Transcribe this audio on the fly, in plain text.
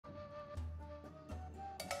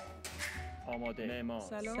آماده. معمار.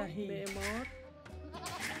 سلام. صحیح. معمار.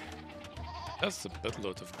 That's a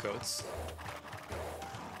buttload of codes.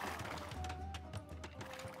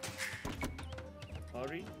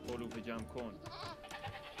 آری علوف جمع کن.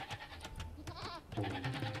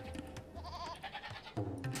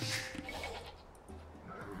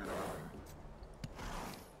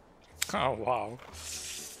 Oh wow.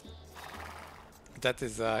 That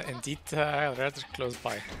is indeed rather close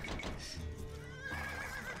by.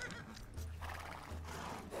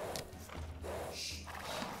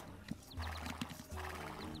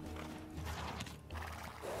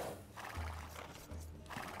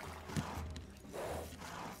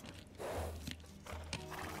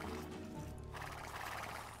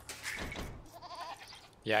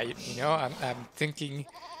 Yeah, you know, I'm thinking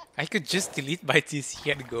I could just delete my TC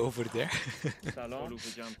and go over there. سلام.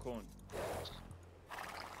 علوف جمع کن.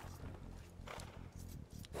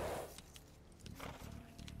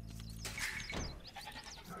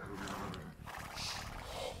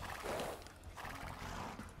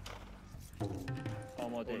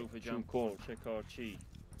 آماده. علوف جمع کن. شکارچی.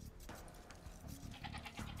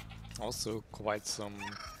 Also quite some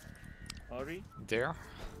آری there.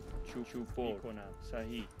 چوب بر کنم.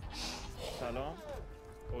 صحیح. سلام.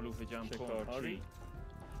 علوف جمع کن. آری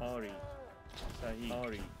آری صحیح.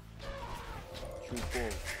 آری چوب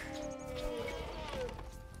بر.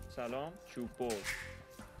 سلام. چوب بر.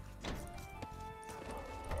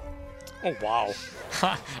 Oh wow.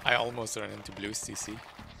 I almost ran into blue CC.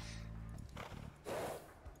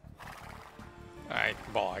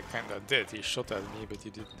 Well, I kinda did. He shot at me, but he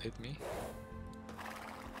didn't hit me.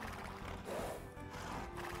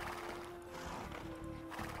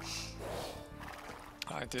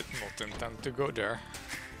 I did not intend to go there.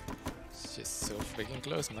 It's just so freaking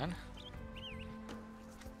close, man.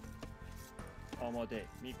 آماده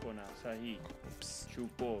میکنم. صحیح. Oops.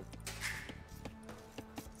 چوب بر.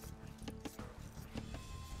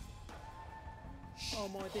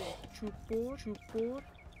 آماده. چوب بر. چوب بر.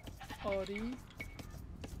 آری.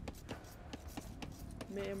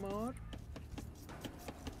 معمار.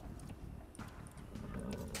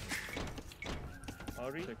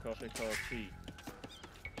 آری شکارچی.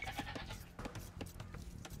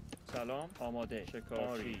 سلام. آماده.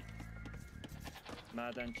 شکارچی.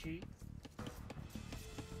 معدنچی.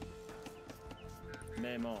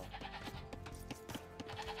 معمار.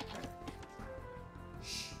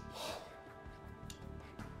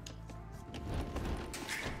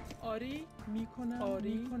 آری میکنم.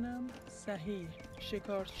 آری میکنم. صحیح.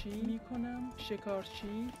 شکارچی میکنم.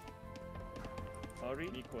 شکارچی. آری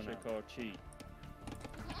میکنم. شکارچی.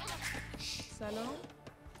 سلام.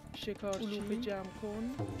 شکارچی. علوف جمع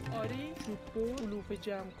کن. آری چوب بر. علوف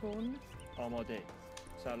جمع کن. آماده.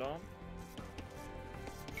 سلام.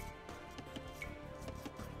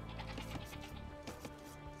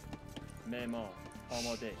 معمار.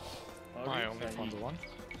 آماده. I only found one.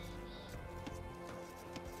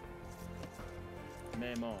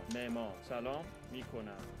 معمار. سلام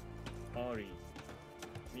میکنم. آری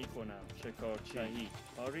میکنم. شکارچی. صحیح.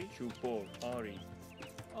 آری چوب بر. آری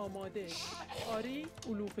آماده. آری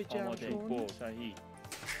علوف جمع آماده. کن. بر. صحیح.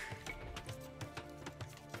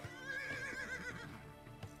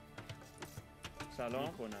 سلام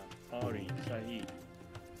میکنم. آری صحیح.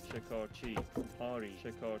 شکارچی. آری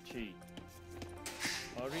شکارچی.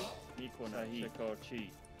 آری میکنم. صحیح.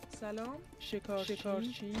 شکارچی. سلام.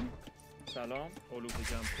 شکارچی. سلام.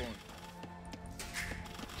 علوف جمع کن.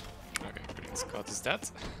 Okay, green Scott is dead.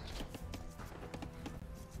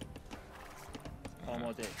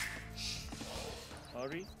 آماده.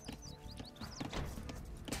 آری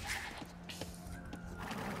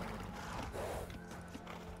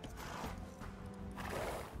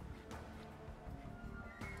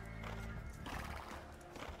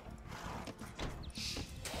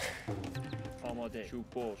آماده. چوب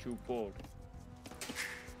بر. چوب بر.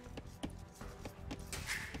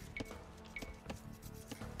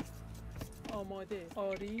 آماده.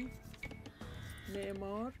 آری.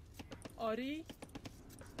 معمار. آری.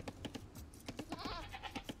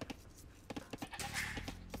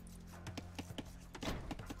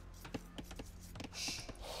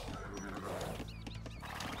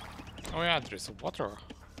 Oh yeah, there is water,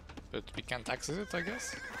 but we can't access it, I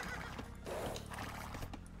guess.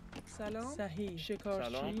 سلام. صحیح. شکارچی.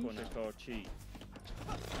 سلام کن. شکارچی.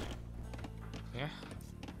 Yeah.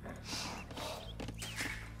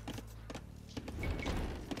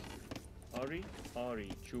 آری آری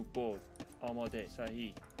چوب بر. آماده.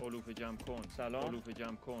 صحیح. علوف جمع کن. سلام. علوف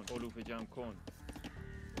جمع کن. علوف جمع کن.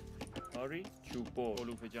 آری چوب بر.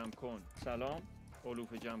 علوف جمع کن. سلام.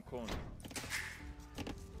 علوف جمع کن.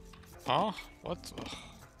 Oh, what? Ugh.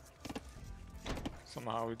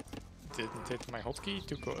 Somehow it didn't hit my hotkey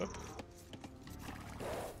to go up.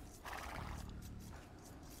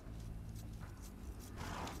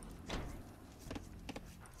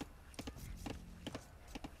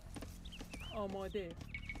 آماده.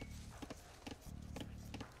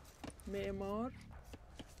 معمار.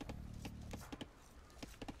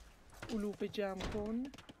 علوف جمع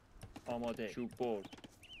کن. آماده. چوب برد.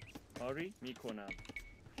 آری میکنم.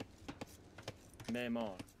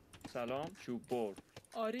 معمار. سلام. چوب برد.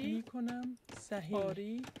 آری میکنم. صحیح.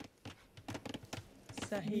 آری.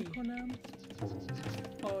 صحیح میکنم.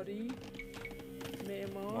 آری.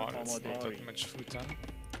 معمار. Well, it's آماده. not آری. that much food then.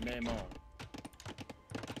 معمار.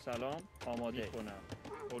 سلام. آماده کنم.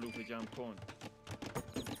 علوف جمع کن.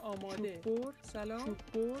 آماده. چوب برد. سلام. چوب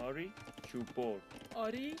برد. آری. چوب برد.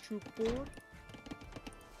 آری. چوب برد.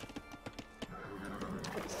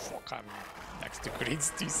 Fuck, I'm next to Green's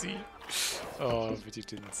DC. Oh, but you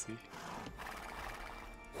didn't see.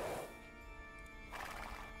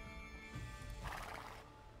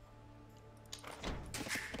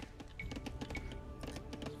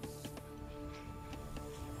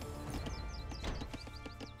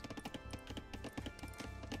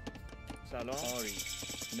 سلام. آری.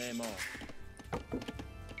 معمار.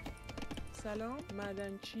 سلام.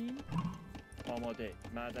 معدنچی. آماده.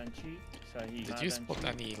 معدنچی. صحیح. Did you spot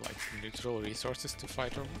any like neutral resources to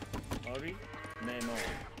fight over? آری. معمار.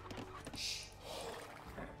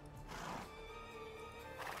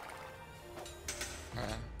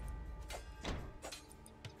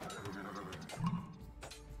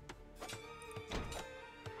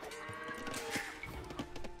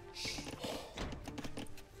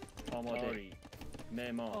 آماده. آری.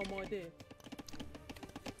 معمار. آماده.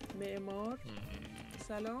 معمار.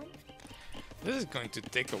 سلام. This is going to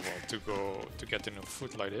take a while to get enough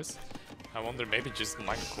food like this. I wonder maybe just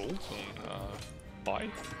mine gold and buy.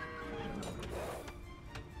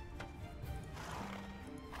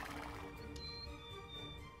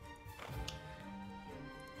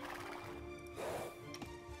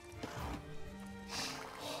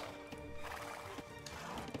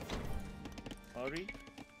 آری.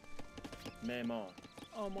 معمار.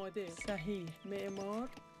 آماده. صحیح. معمار.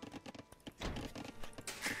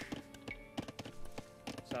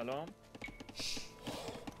 سلام.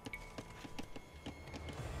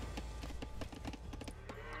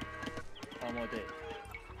 آماده.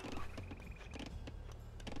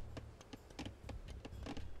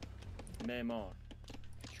 معمار.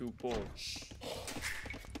 چوب برد.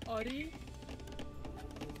 آری.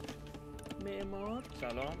 معمار.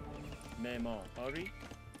 سلام. معمار. آری.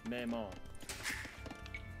 معمار.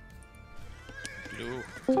 Blue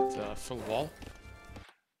with a full wall.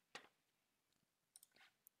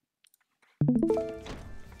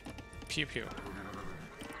 Pew pew.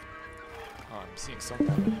 Oh, I'm seeing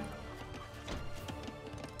someone.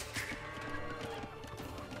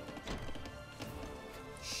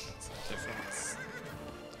 It's a different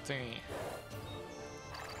thingy.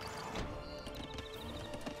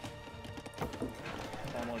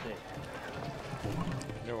 آماده.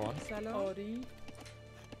 New one. سلام. آری.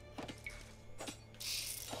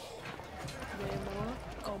 معمار.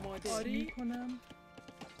 آماده. آری کنم.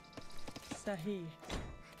 صحیح.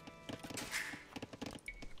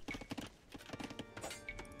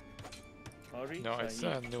 آری. No, it's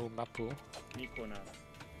صحیح. a new mapu. میکنم.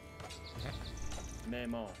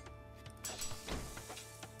 معمار.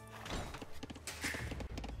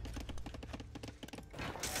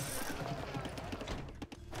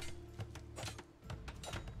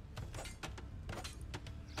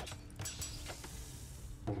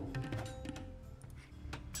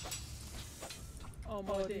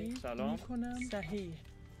 آماده. سلام. میکنم. صحیح.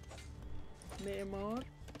 معمار.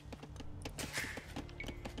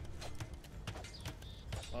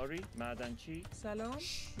 آری. معدنچی. سلام.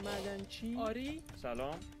 معدنچی. آری.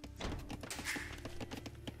 سلام.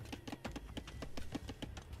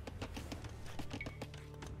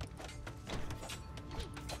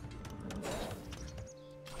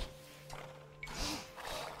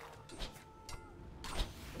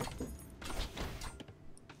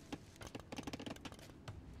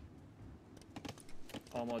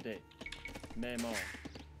 آماده. معمار.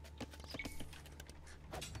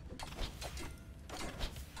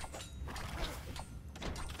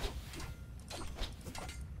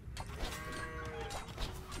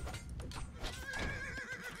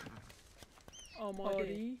 آماده.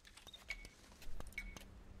 آری.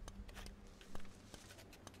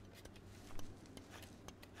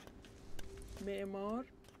 معمار.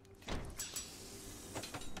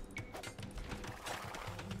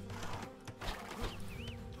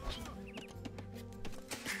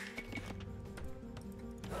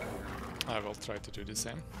 I will try to do the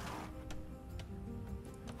same.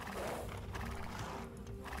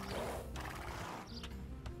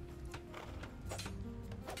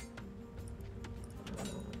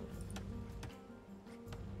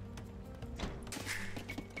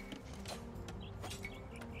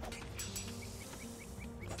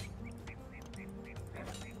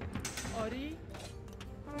 آری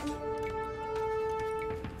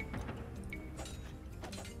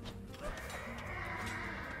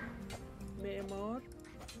معمار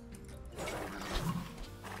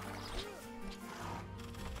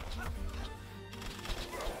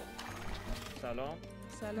سلام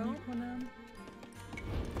سلام میکنم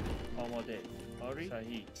آماده آری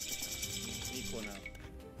صحیح میکنم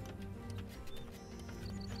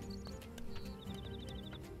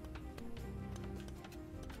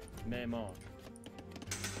معمار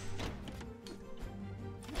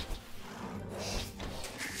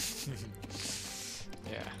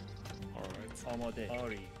Yeah, alright. آماده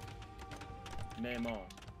آری معمار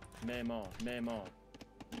معمار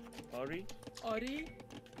آری آری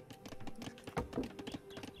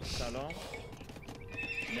سلام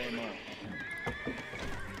معمار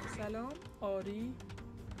سلام آری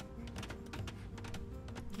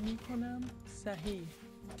میکنم صحیح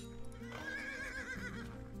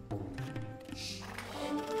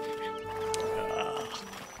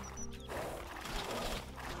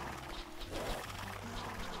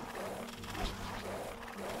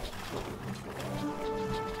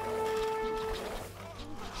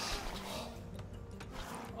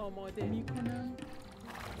آماده میکنم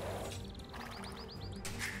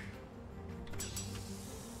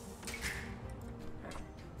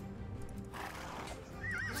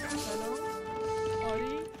سلام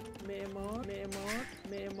آری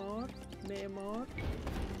معمار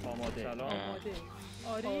آماده سلام آماده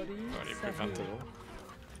آری Already صحیح preventable.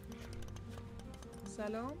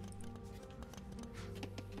 سلام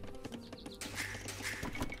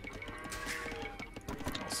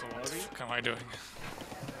Also, what the fuck am I doing?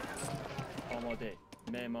 آماده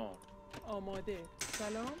معمار آماده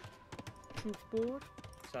سلام چوب بر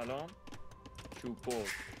سلام چوب برد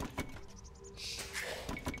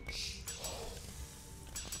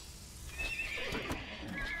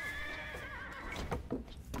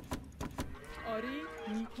آری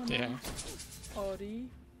میکنم Yeah. آری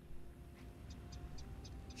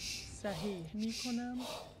صحیح میکنم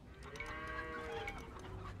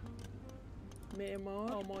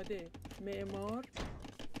معمار آماده معمار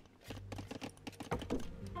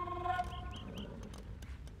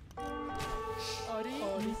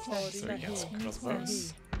آری So we get some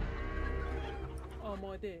crossbows.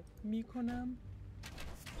 آماده میکنم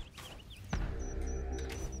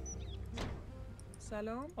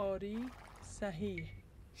سلام آری صحیح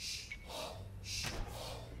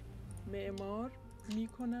معمار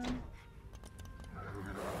میکنم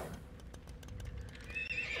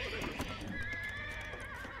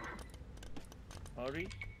آری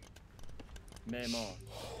معمار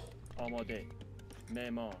آماده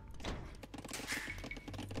معمار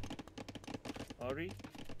آری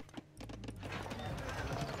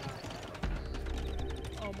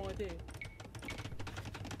آماده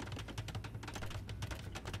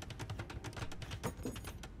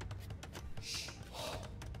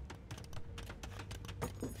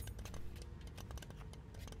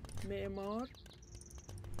معمار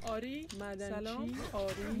آری معدنچی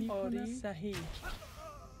آری صحیح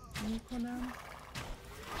میکنم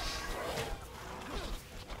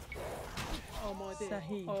آماده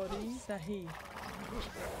صحیح آری صحیح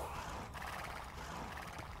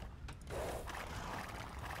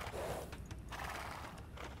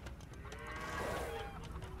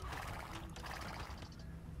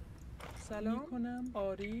سلام میکنم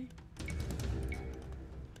آری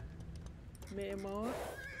معمار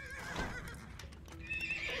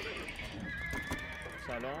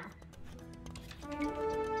سلام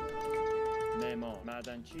معمار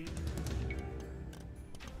معدنچی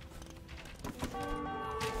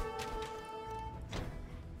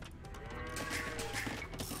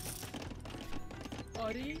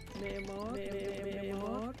آری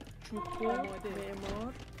معمار چوب آماده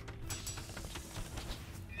معمار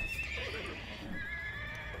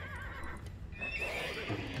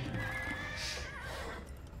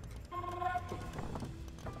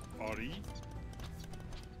آری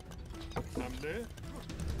حمله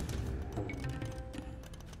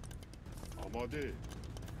آماده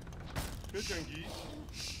بجنگی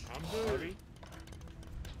حمله آری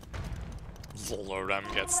Volar Ram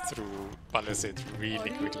gets through Palisade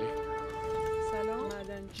really quickly. سلام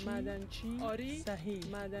معدنچی آری صحیح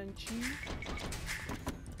معدنچی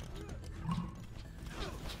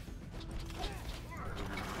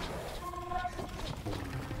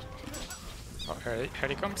here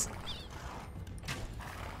he comes.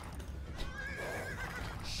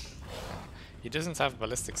 He doesn't have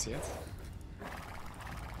ballistics yet.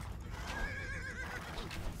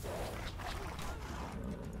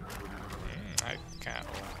 I can't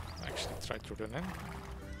actually try to run in.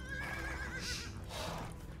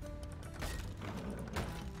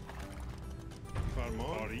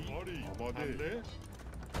 فرمان آماده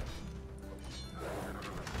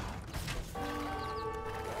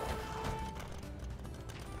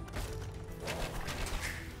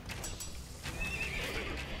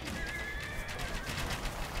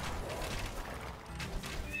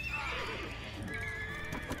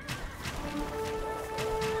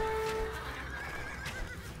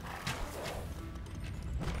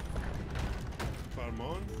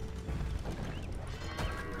فرمان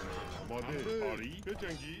آماده آری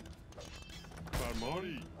بجنگید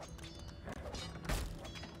فرمانی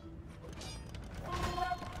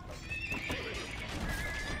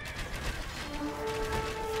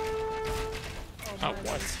Oh,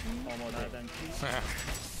 what? آمادن چی؟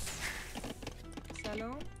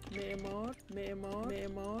 سلام معمار معمار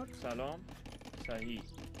معمار سلام صحیح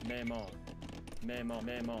معمار معمار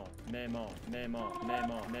معمار معمار معمار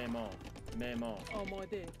معمار معمار معمار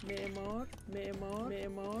آماده معمار معمار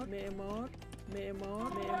معمار معمار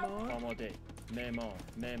معمار معمار آماده معمار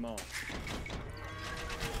معمار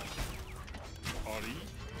آری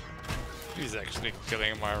He's actually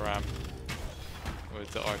killing my ram with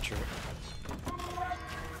the archer.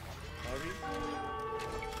 آری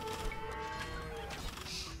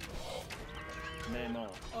معمار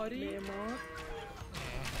آری معمار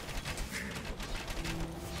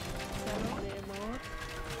سلام معمار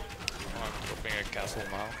Oh, I'm dropping a castle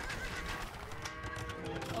now.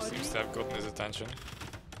 آری Seems to have gotten his attention.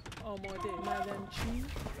 آماده معدنچی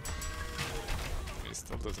He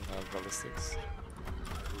still doesn't have ballistics.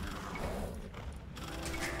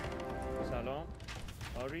 سلام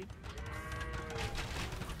آری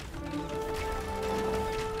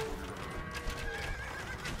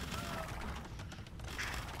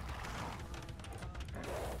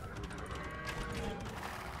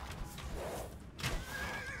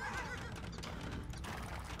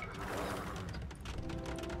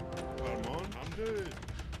فرمان حمله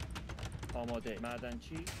آماده معدن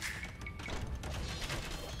چی؟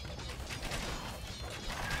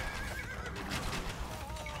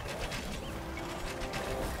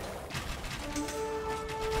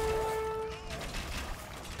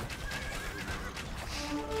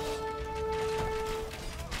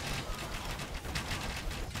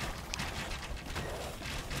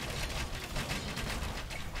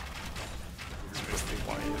 Seriously,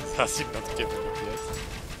 why has he not given up yet?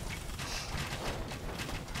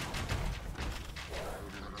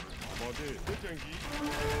 آماده بجنگید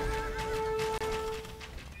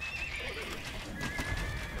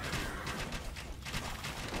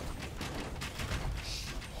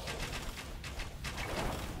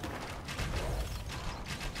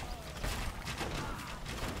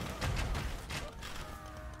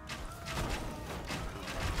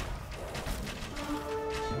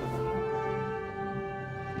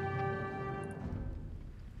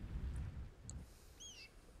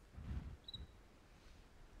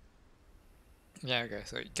Yeah, okay,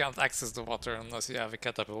 so you can't access the water unless you have a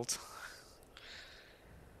catapult.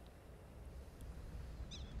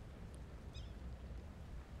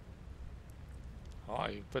 Oh,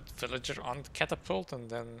 you put villager on catapult and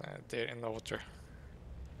then they're in the water.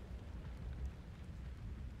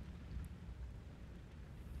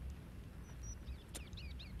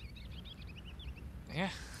 Yeah.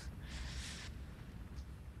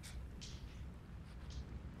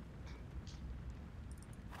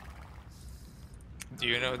 Do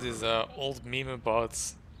you know this old meme about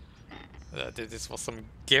this was some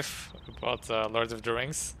GIF about Lord of the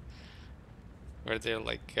Rings, where they're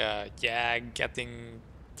like, yeah, getting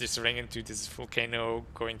this ring into this volcano,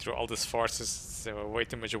 going through all this forces, so way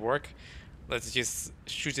too much work. Let's just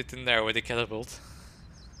shoot it in there with a catapult.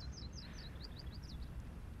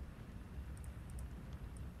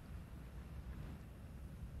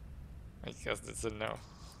 I guess that's a no.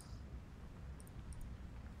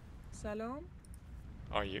 سلام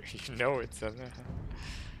Oh, you know it's a no.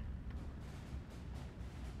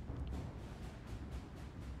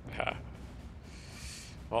 Yeah.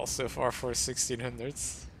 Well, so far for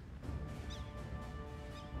 1600s.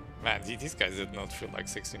 Man, these guys did not feel like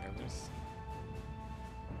 1600s.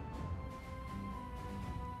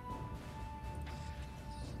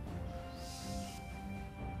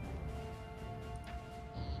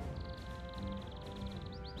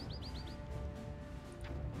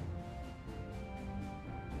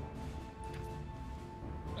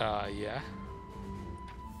 Yeah.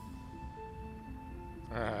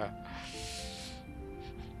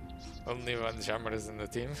 Only one jammer is in the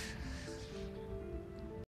team.